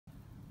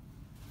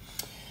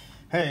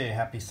Hey,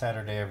 happy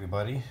Saturday,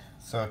 everybody.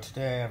 So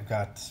today I've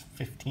got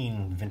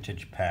 15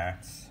 vintage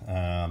packs.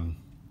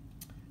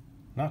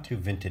 Not too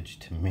vintage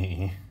to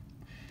me,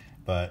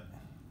 but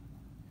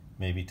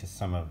maybe to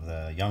some of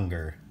the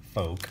younger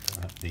folk,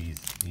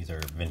 these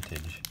are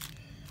vintage.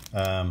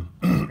 At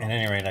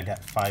any rate, I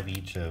got 5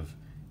 each of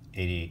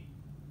 88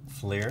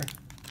 Fleer,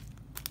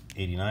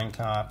 89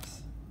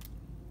 tops,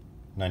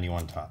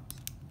 91 tops.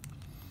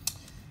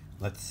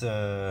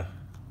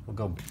 We'll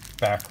go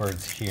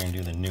backwards here and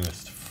do the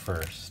newest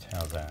first.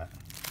 How's that?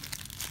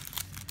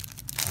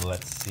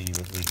 Let's see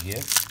what we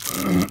get.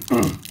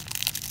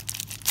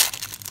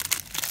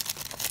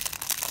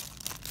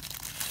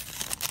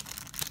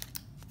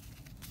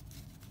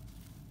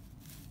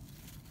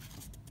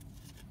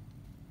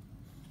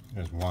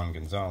 There's Juan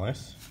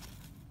Gonzalez.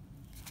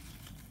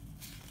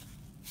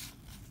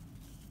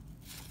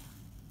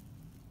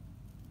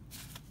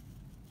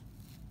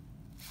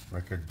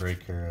 Record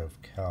breaker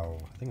of Cal,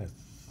 I think that's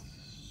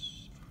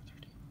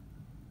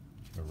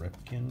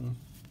Ripken,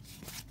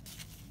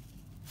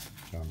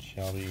 John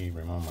Shelby,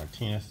 Ramon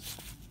Martinez,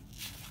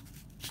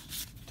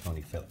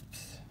 Tony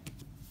Phillips.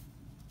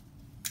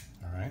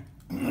 All right,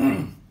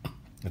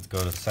 let's go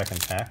to the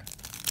second pack.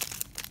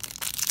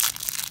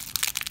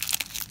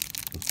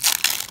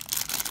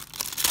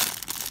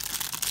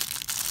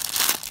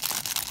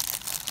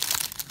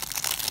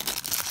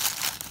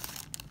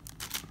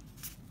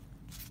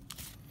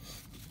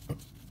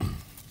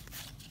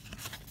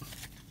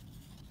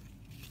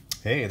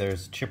 Hey,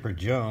 there's Chipper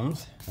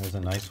Jones. There's a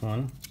nice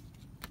one.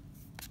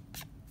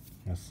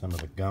 Has some of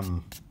the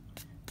gum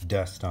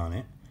dust on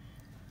it.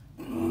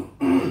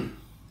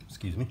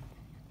 Excuse me.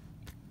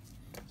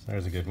 So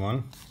there's a good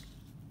one.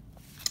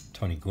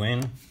 Tony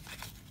Gwynn.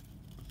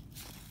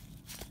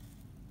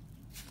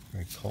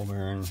 Greg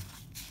Colburn.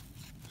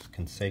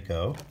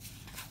 Canseco.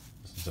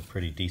 This is a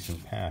pretty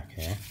decent pack,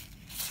 eh?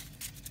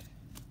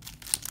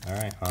 All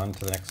right, on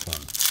to the next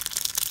one.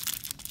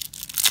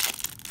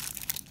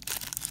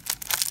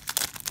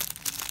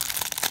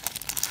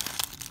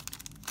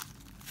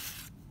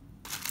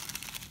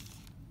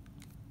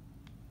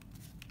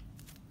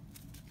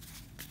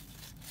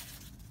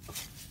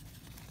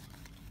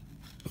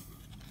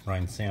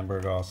 Ryne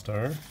Sandberg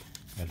All-Star,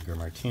 Edgar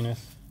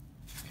Martinez,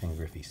 Ken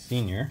Griffey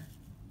Sr.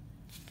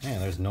 Man,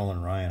 there's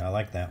Nolan Ryan. I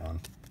like that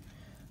one.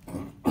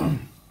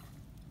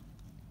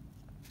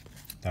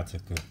 That's a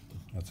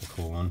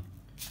cool one.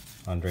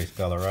 Andres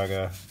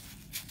Galarraga,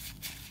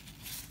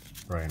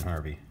 Brian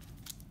Harvey.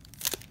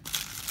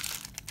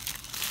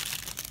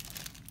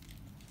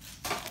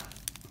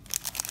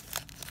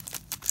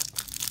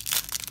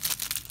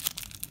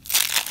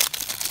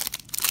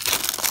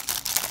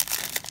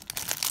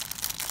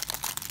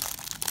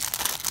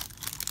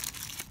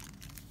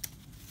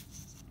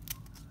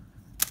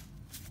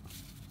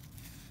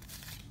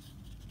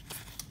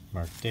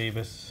 Mark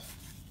Davis,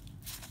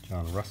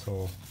 John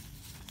Russell,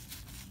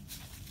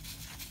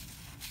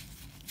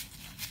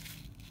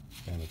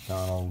 Ben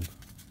McDonald,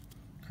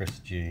 Chris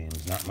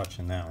James. Not much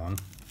in that one.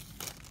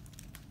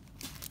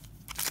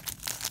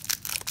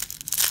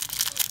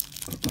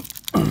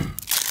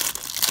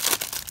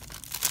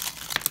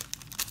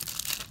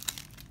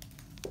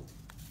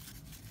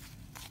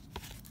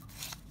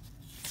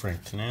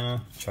 Frank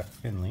Tanana, Chuck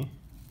Finley,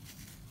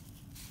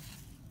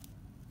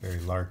 Barry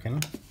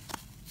Larkin,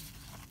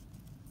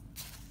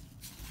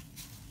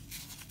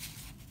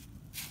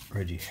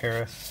 Reggie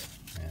Harris,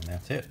 and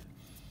that's it.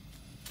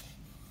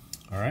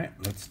 All right,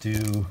 let's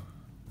do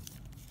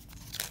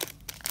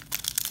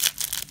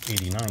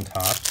 89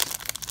 tops.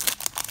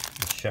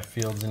 There's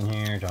Sheffield's in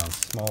here, John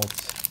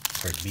Smoltz,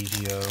 Craig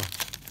Biggio.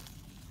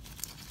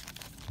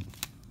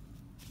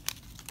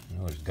 I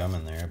know there's gum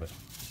in there, but I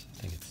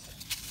think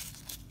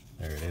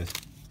there it is.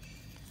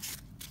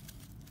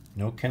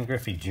 No Ken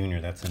Griffey Jr.,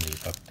 that's in the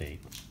update.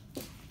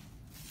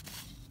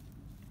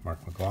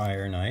 Mark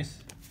McGwire, nice.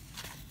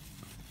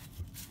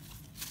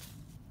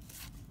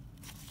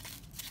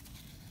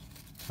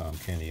 Tom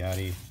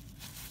Candiotti,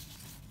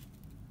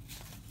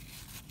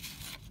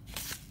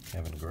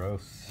 Kevin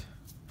Gross,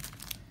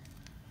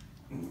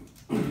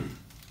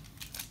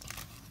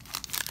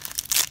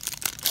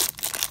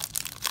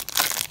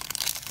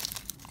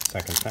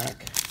 second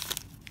pack.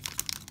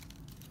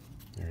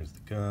 There's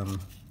the gum.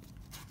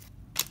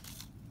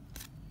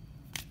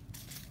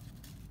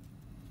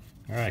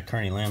 All right,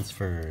 Carney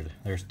Lansford.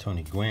 There's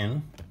Tony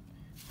Gwynn,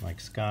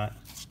 Mike Scott,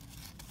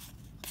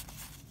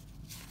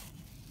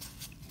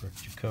 Brooke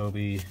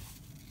Jacoby,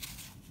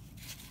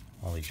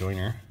 Wally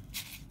Joyner,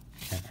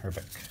 Kent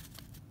Herbeck.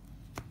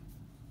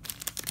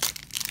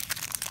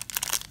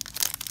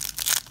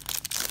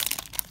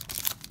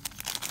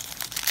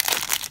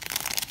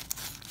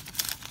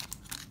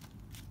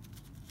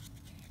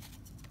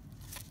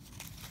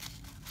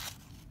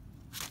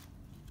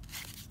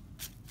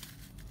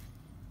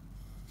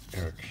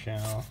 Eric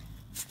Schau.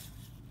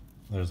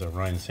 There's a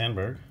Ryne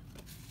Sandberg,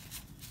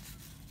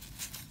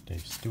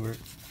 Dave Stewart,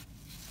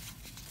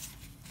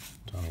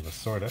 Tony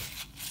Lasorda.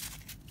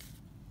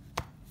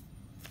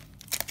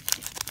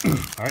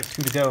 All right,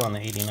 2 to go on the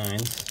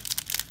 89s.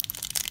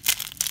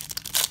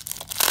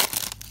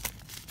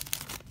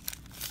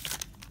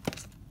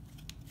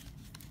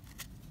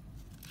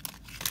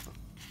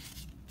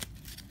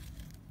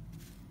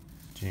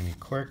 Jamie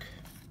Quirk.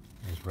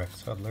 There's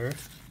Rex Hudler.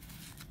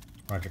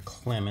 Roger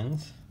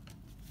Clemens.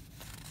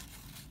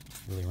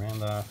 Willie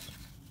Randolph.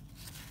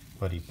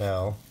 Buddy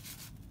Bell.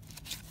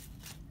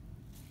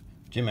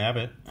 Jim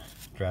Abbott.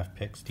 Draft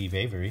pick. Steve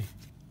Avery.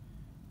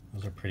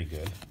 Those are pretty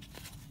good.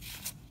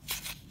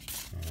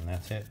 And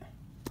that's it.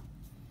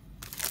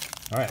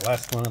 Alright,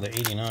 last one of the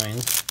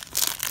 89s.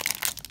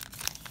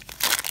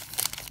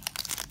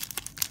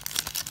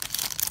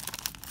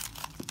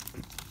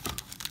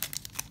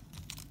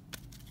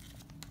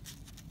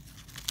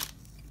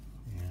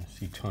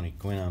 See Tony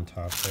Gwynn on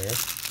top there.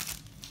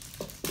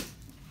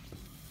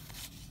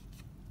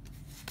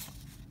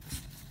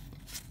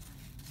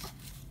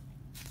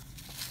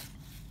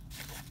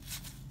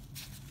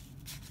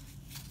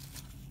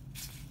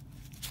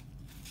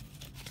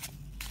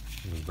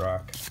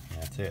 Brock,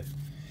 and that's it.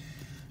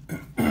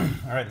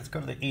 Alright, let's go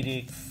to the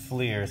 88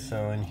 Fleer.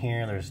 So in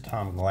here there's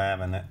Tom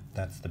Glavine,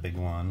 that's the big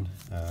one.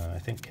 I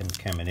think Kim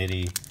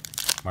Caminiti,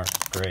 Mark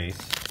Grace.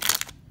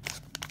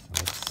 So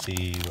let's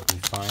see what we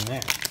find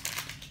there.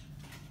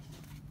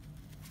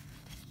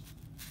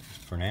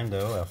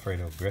 Fernando,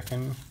 Alfredo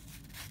Griffin,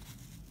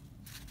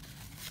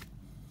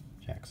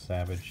 Jack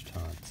Savage,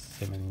 Todd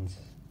Simmons,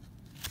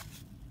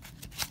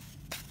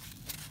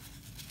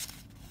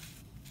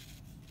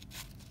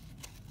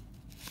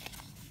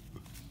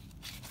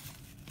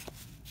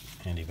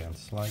 Andy Van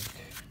Slyke.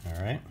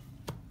 All right,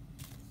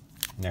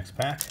 next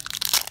pack.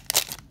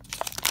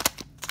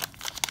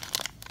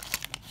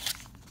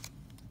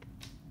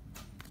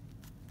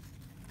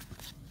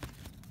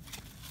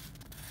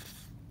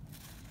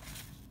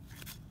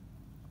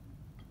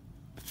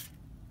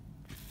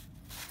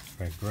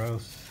 Greg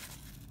Gross,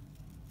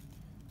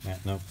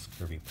 Matt Noakes,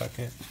 Kirby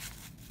Puckett,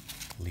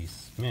 Lee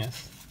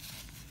Smith,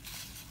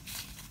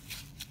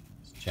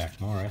 Jack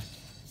Morris,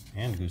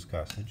 and Goose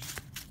Gossage,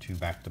 2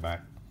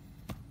 back-to-back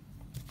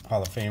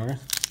Hall of Famers.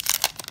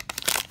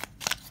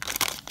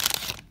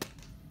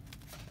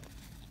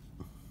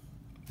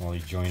 Wally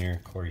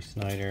Joyner, Corey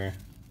Snyder,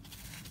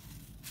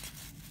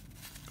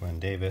 Glenn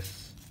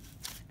Davis,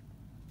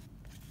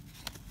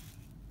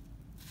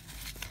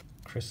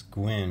 Chris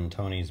Gwynn,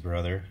 Tony's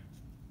brother,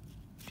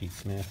 Pete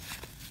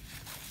Smith,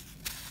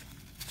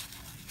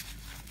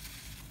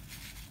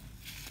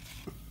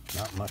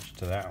 not much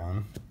to that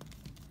one.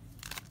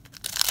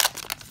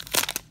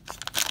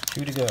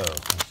 2 to go.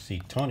 Let's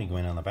see Tony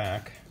Gwynn on the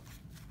back,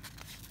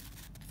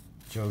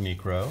 Joe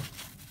Niekro,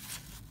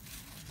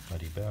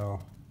 Buddy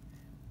Bell,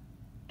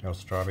 Darryl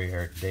Strawberry,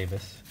 Eric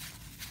Davis,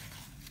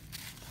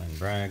 Glenn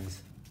Braggs,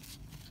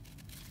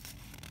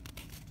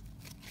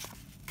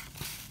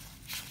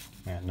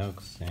 Matt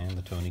Noakes, and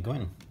the Tony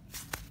Gwynn.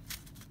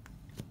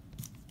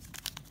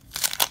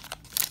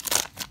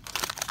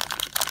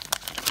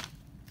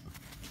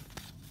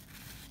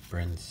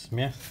 Bryn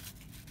Smith,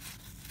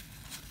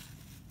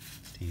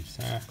 Steve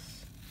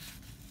Sachs,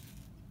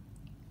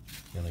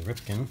 Billy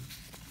Ripken,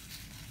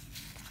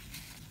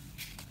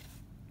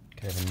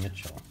 Kevin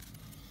Mitchell.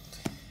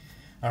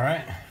 All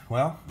right,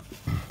 well,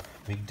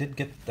 we did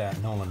get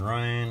that Nolan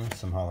Ryan,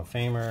 some Hall of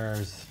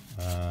Famers,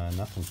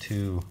 nothing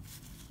too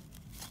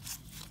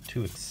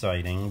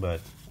exciting,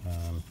 but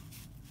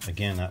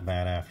again, not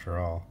bad after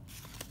all.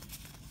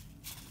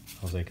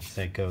 Jose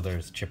Canseco,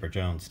 there's Chipper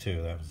Jones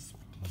too. That was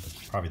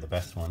probably the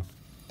best one.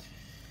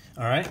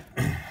 All right,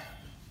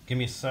 give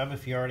me a sub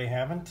if you already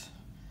haven't,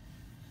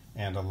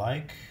 and a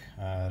like.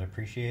 I'd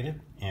appreciate it,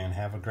 and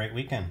have a great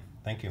weekend.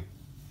 Thank you.